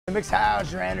Mixed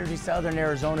House, your energy, Southern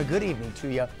Arizona. Good evening to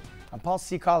you. I'm Paul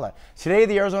Cicala. Today,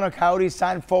 the Arizona Coyotes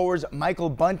signed forwards Michael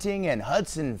Bunting and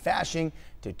Hudson Fasching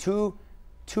to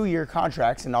two-year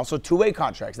contracts and also two-way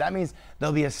contracts. That means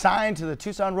they'll be assigned to the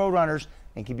Tucson Roadrunners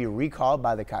and can be recalled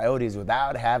by the Coyotes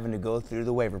without having to go through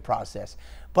the waiver process.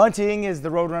 Bunting is the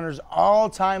Roadrunners'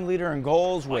 all-time leader in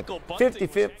goals with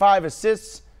 55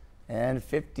 assists and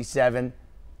 57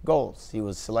 goals. He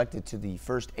was selected to the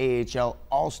first AHL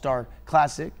All-Star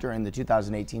Classic during the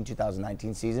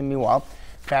 2018-2019 season. Meanwhile,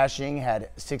 Fasching had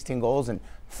 16 goals and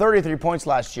 33 points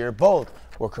last year. Both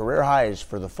were career highs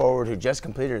for the forward who just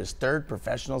completed his third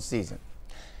professional season.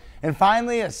 And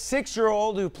finally, a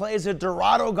 6-year-old who plays at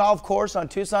Dorado Golf Course on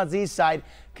Tucson's east side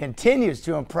continues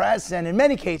to impress and in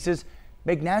many cases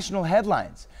make national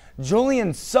headlines.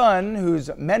 Julian's son, who's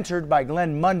mentored by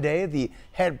Glenn Monday, the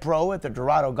head pro at the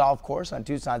Dorado Golf Course on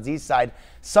Tucson's east side,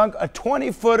 sunk a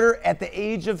 20-footer at the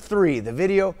age of 3. The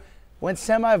video went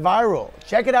semi-viral.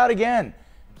 Check it out again.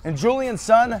 And Julian's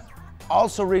son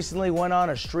also recently went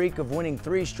on a streak of winning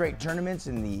 3 straight tournaments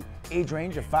in the age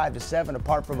range of 5 to 7,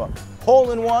 apart from a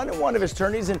hole-in-one in one of his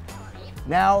tourneys. And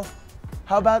now,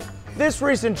 how about this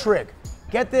recent trick?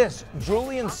 Get this,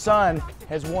 Julian's son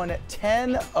has won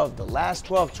 10 of the last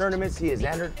 12 tournaments he has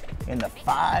entered in the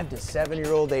 5 to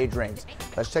 7-year-old age range.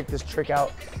 Let's check this trick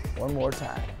out one more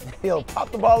time. He'll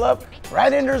pop the ball up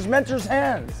right into his mentor's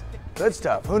hands. Good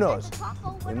stuff. Who knows?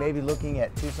 We may be looking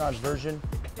at Tucson's version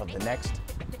of the next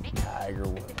Tiger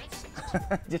Woods.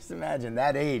 Just imagine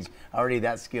that age, already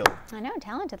that skilled. I know,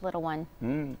 talented little one.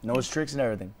 Knows tricks and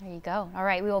everything. There you go. All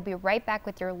right, we will be right back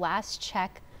with your last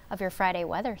check of your Friday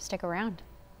weather. Stick around.